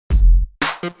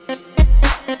Hey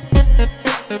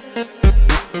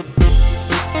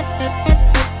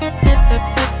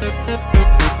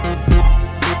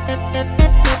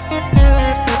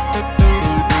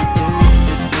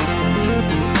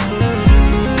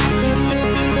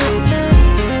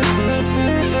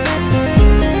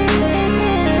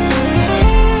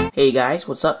guys,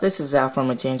 what's up? This is Al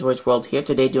from It's Android's World here,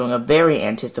 today doing a very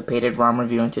anticipated ROM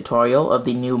review and tutorial of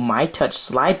the new MyTouch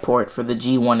slide port for the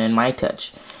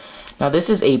G1&MyTouch. Now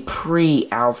this is a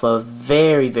pre-alpha,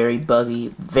 very buggy,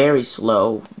 very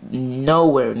slow,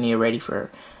 nowhere near ready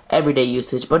for everyday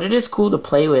usage, but it is cool to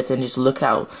play with and just look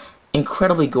how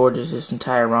incredibly gorgeous this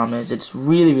entire ROM is. It's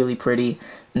really pretty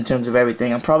in terms of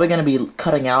everything. I'm probably going to be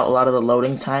cutting out a lot of the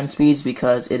loading time speeds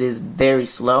because it is very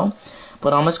slow.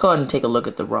 But let's go ahead and take a look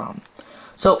at the ROM.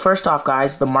 So first off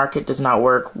guys, the market does not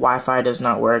work, Wi-Fi does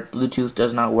not work, Bluetooth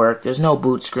does not work, there's no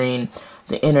boot screen,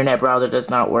 the internet browser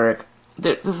does not work,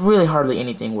 there's really hardly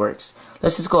anything works.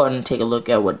 Let's just go ahead and take a look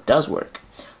at what does work.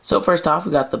 So first off,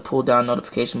 we got the pull down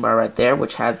notification bar right there,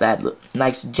 which has that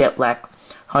nice jet black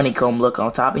honeycomb look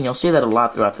on top, and you'll see that a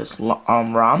lot throughout this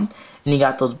ROM. And you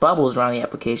got those bubbles around the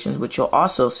applications, which you'll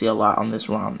also see a lot on this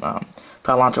ROM. If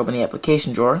I launch open the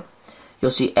application drawer,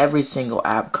 you'll see every single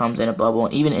app comes in a bubble,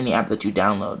 and even any app that you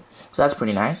download. So that's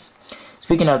pretty nice.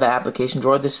 Speaking of the application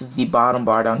drawer, this is the bottom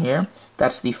bar down here.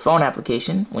 That's the phone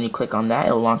application. When you click on that,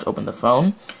 it'll launch open the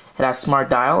phone. It has smart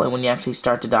dial, and when you actually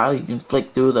start to dial, you can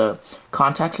flick through the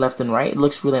contacts left and right. It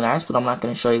looks really nice, but I'm not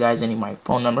going to show you guys any of my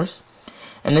phone numbers.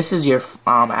 And this is your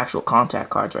actual contact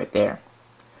cards right there.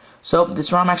 So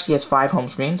this ROM actually has 5 home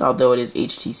screens, although it is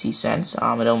HTC Sense. It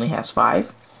only has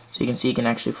 5. So you can see you can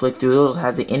actually flick through those. It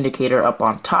has the indicator up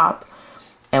on top,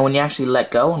 and when you actually let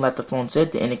go and let the phone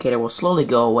sit, the indicator will slowly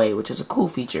go away, which is a cool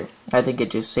feature. I think it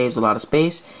just saves a lot of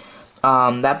space.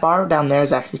 That bar down there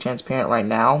is actually transparent right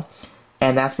now,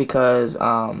 and that's because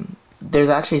there's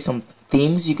actually some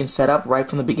themes you can set up right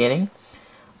from the beginning,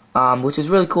 which is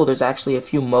really cool. There's actually a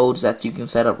few modes that you can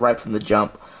set up right from the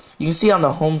jump. You can see on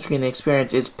the home screen the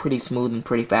experience is pretty smooth and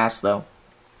pretty fast though.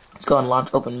 Let's go and launch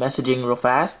open messaging real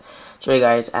fast. Show you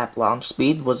guys app launch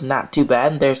speed was not too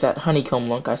bad. There's that honeycomb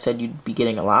look I said you'd be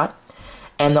getting a lot.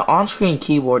 And the on-screen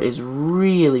keyboard is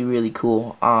really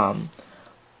cool.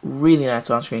 Really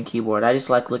nice on-screen keyboard. I just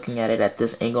like looking at it at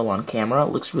this angle on camera.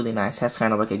 It looks really nice. It has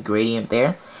kind of like a gradient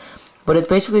there. But it's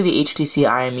basically the HTC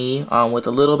IME with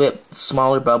a little bit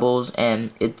smaller bubbles,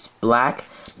 and it's black.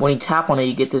 When you tap on it,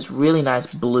 you get this really nice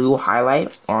blue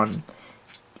highlight on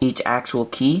each actual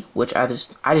key, which I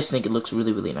just think it looks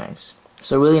really nice.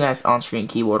 So really nice on-screen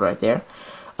keyboard right there.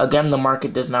 Again, the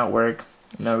market does not work.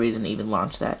 No reason to even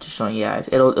launch that. Just showing you guys.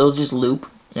 It'll just loop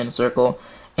in a circle,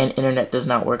 and internet does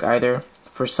not work either.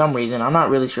 For some reason, I'm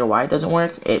not really sure why it doesn't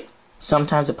work.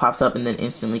 Sometimes it pops up and then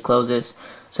instantly closes.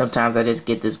 Sometimes I just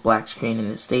get this black screen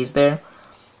and it stays there.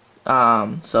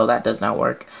 So that does not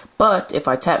work. But if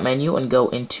I tap menu and go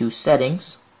into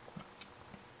settings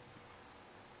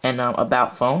and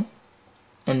about phone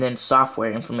and then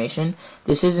software information,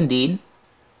 this is indeed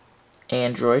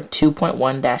Android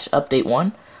 2.1-update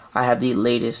 1. I have the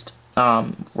latest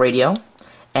radio,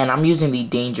 and I'm using the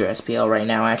Danger SPL right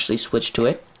now. I actually switched to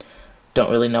it. Don't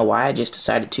really know why. I just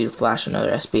decided to flash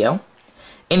another SPL.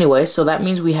 Anyway, so that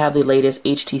means we have the latest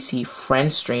HTC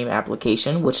FriendStream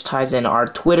application, which ties in our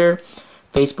Twitter,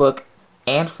 Facebook,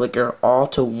 and Flickr all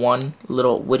to one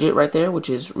little widget right there, which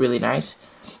is really nice.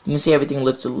 You can see everything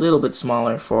looks a little bit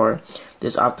smaller for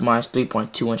this optimized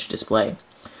 3.2-inch display.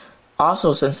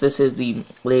 Also, since this is the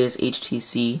latest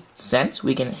HTC Sense,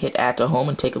 we can hit Add to Home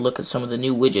and take a look at some of the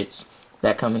new widgets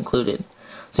that come included.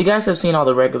 So you guys have seen all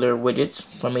the regular widgets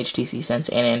from HTC Sense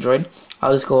and Android.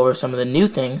 I'll just go over some of the new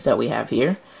things that we have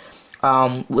here.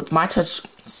 With the MyTouch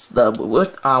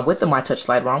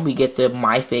slide ROM, we get the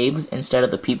My Faves instead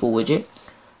of the People widget.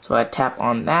 So I tap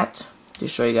on that to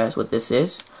show you guys what this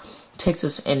is. It takes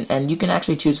us in, and you can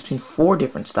actually choose between 4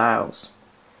 different styles,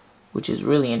 which is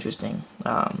really interesting.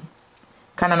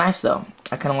 Kind of nice though.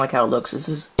 I kind of like how it looks. This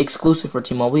is exclusive for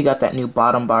T-Mobile. We got that new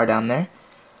bottom bar down there.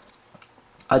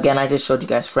 Again, I just showed you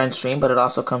guys FriendStream, but it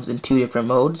also comes in 2 different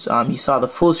modes. You saw the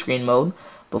full screen mode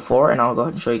before, and I'll go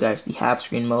ahead and show you guys the half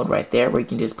screen mode right there, where you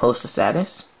can just post a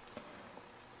status.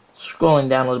 Scrolling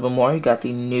down a little bit more, you got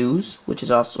the news, which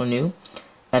is also new,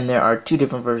 and there are 2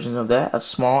 different versions of that, a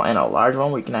small and a large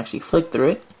one, where you can actually flick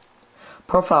through it.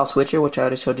 Profile switcher, which I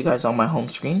already showed you guys on my home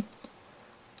screen.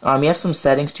 You have some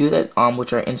settings too that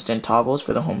which are instant toggles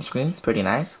for the home screen, pretty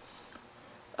nice.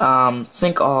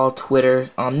 Sync all, Twitter,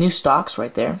 new stocks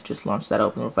right there. Just launch that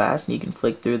open real fast, and you can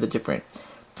flick through the different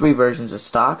 3 versions of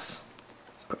stocks.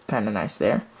 Kind of nice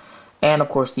there. And of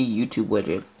course the YouTube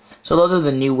widget. So those are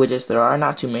the new widgets. There are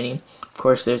not too many. Of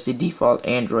course, there's the default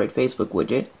Android Facebook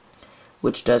widget,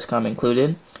 which does come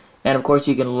included. And of course,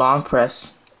 you can long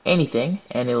press anything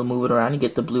and it'll move it around. You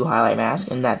get the blue highlight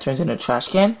mask, and that turns into a trash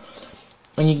can,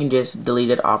 and you can just delete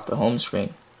it off the home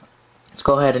screen. Let's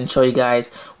go ahead and show you guys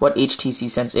what HTC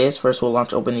Sense is. First, we'll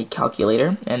open the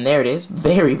calculator, and there it is.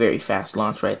 Very, very fast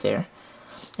launch right there.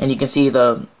 And you can see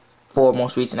the 4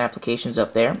 most recent applications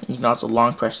up there. You can also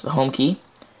long press the home key,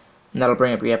 and that'll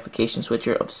bring up your application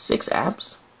switcher of 6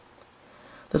 apps.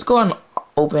 Let's go and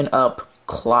open up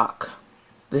Clock.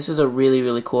 This is a really,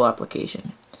 really cool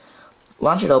application.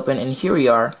 Launch it open, and here we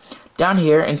are. Down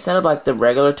here, instead of like the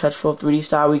regular TouchFlow 3D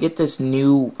style, we get this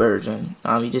new version.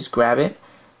 You just grab it,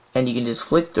 and you can just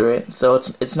flick through it. So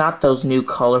it's not those new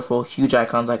colorful huge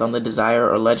icons like on the Desire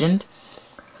or Legend.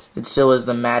 It still is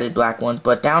the matted black ones,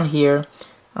 but down here,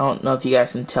 I don't know if you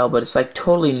guys can tell, but it's like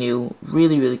totally new,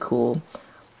 really, really cool.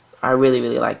 I really,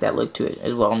 really like that look to it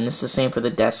as well. And this is the same for the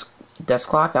desk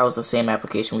clock. That was the same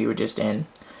application we were just in.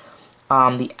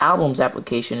 The albums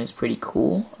application is pretty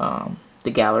cool.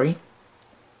 The gallery.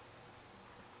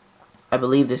 I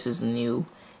believe this is the new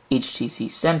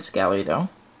HTC Sense gallery though.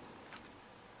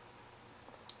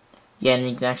 Yeah, and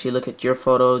you can actually look at your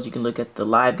photos. You can look at the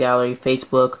live gallery,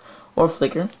 Facebook, or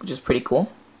Flickr, which is pretty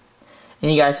cool.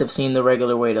 And you guys have seen the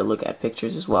regular way to look at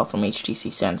pictures as well from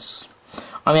HTC Sense.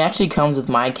 It actually comes with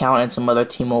my account and some other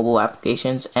T-Mobile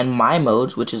applications, and My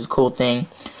Modes, which is a cool thing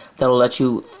that'll let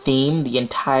you theme the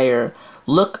entire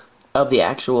look of the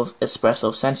actual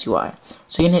Espresso Sense UI.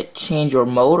 So you can hit change your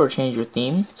mode or change your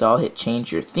theme. So I'll hit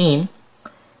change your theme.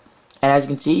 And as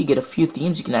you can see, you get a few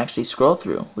themes you can actually scroll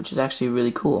through, which is actually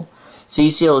really cool. So you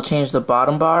see it'll change the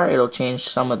bottom bar, it'll change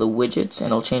some of the widgets, and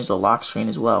it'll change the lock screen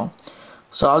as well.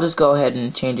 So I'll just go ahead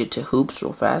and change it to hoops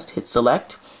real fast, hit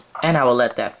select, and I will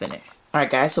let that finish. Alright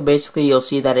guys, so basically you'll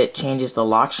see that it changes the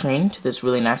lock screen to this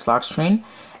really nice lock screen,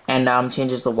 and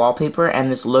changes the wallpaper and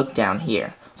this look down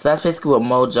here. So that's basically what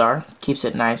modes are. Keeps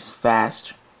it nice,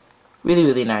 fast, really,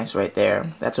 really nice right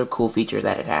there. That's a cool feature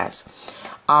that it has.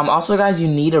 Also guys, you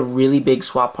need a really big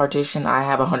swap partition. I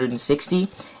have 160.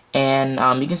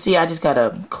 And you can see I just got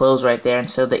a close right there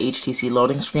instead of the HTC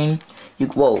loading screen.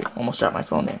 Whoa, almost dropped my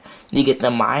phone there. You get the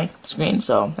My screen,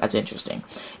 so that's interesting.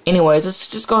 Anyways,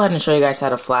 let's just go ahead and show you guys how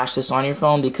to flash this on your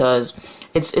phone, because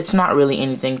it's not really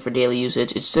anything for daily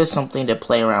usage. It's just something to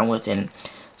play around with and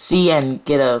see and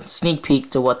get a sneak peek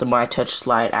to what the MyTouch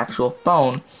Slide actual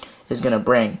phone is going to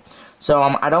bring. So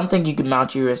I don't think you can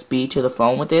mount your USB to the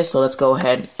phone with this, so let's go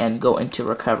ahead and go into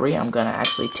recovery. I'm going to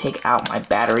actually take out my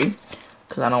battery,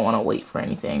 because I don't want to wait for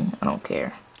anything. I don't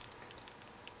care.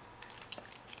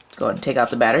 Go ahead and take out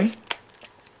the battery.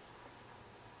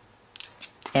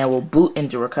 And we'll boot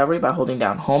into recovery by holding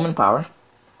down home and power.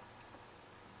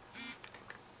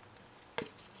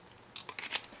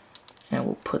 And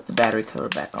we'll put the battery cover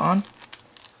back on.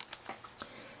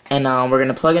 And we're going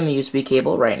to plug in the USB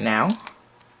cable right now.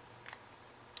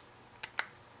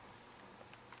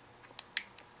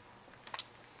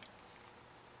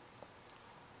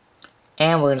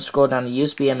 And we're going to scroll down the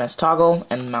USB MS toggle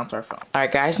and mount our phone.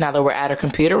 Alright guys, now that we're at our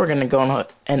computer, we're going to go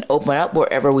and open up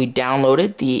wherever we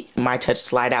downloaded the MyTouch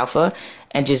Slide Alpha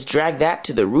and just drag that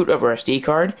to the root of our SD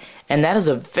card. And that is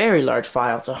a very large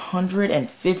file. It's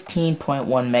 115.1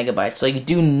 megabytes, so you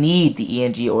do need the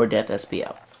ENG or Death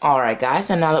SPL. Alright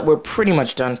guys, and now that we're pretty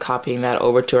much done copying that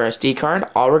over to our SD card,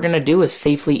 all we're going to do is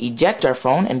safely eject our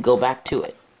phone and go back to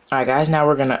it. Alright guys, now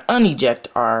we're going to uneject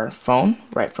our phone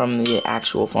right from the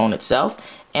actual phone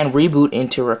itself and reboot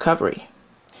into recovery.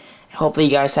 Hopefully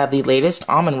you guys have the latest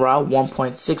Amon-Ra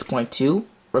 1.6.2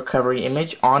 recovery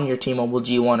image on your T-Mobile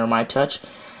G1 or MyTouch.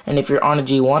 And if you're on a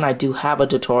G1, I do have a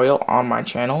tutorial on my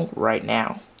channel right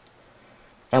now.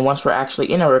 And once we're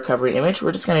actually in a recovery image,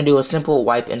 we're just going to do a simple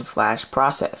wipe and flash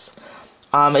process.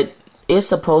 It is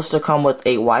supposed to come with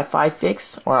a Wi-Fi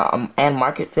fix or and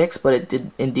market fix, but it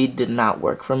did not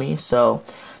work for me. So,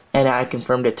 and I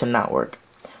confirmed it to not work.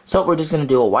 So we're just going to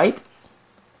do a wipe,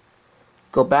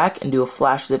 go back and do a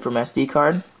flash zip from SD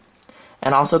card.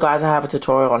 And also guys, I have a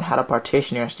tutorial on how to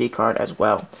partition your SD card as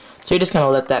well. So you're just going to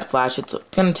let that flash. It's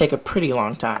going to take a pretty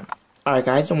long time. Alright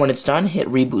guys, and when it's done, hit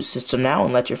reboot system now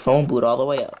and let your phone boot all the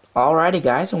way up. Alrighty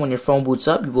guys, and when your phone boots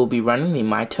up, you will be running the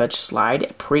MyTouch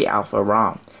Slide pre-alpha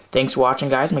ROM. Thanks for watching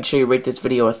guys. Make sure you rate this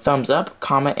video a thumbs up,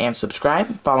 comment, and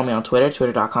subscribe. Follow me on Twitter,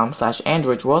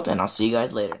 twitter.com/AndroidsWorld, and I'll see you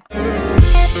guys later.